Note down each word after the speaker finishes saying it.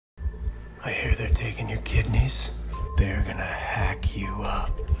I hear they're taking your kidneys. They're gonna hack you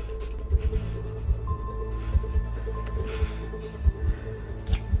up.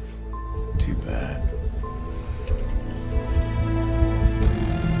 Too bad.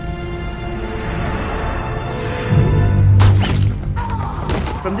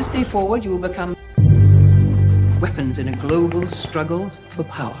 From this day forward, you will become weapons in a global struggle for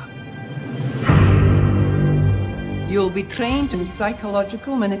power. You'll be trained in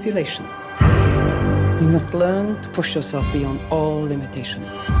psychological manipulation. You must learn to push yourself beyond all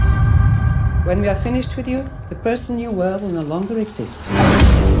limitations. When we are finished with you, the person you were will no longer exist.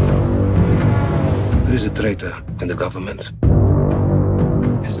 There is a traitor in the government.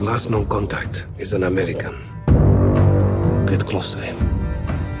 His last known contact is an American. Get close to him.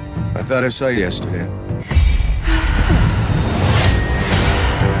 I thought I saw you yesterday.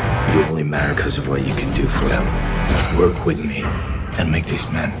 You only matter because of what you can do for them. Work with me and make these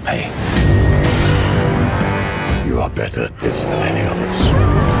men pay. You are better at this than any of us.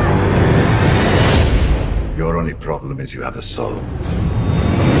 Your only problem is you have a soul.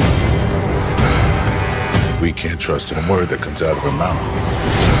 We can't trust a word that comes out of her mouth.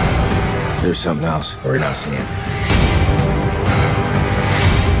 There's something else we're not seeing.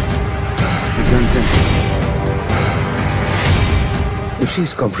 The gun's empty. If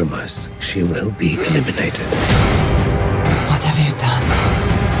she's compromised, she will be eliminated. What have you done?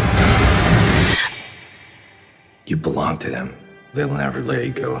 You belong to them. They'll never let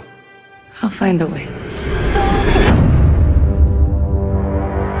you go. I'll find a way.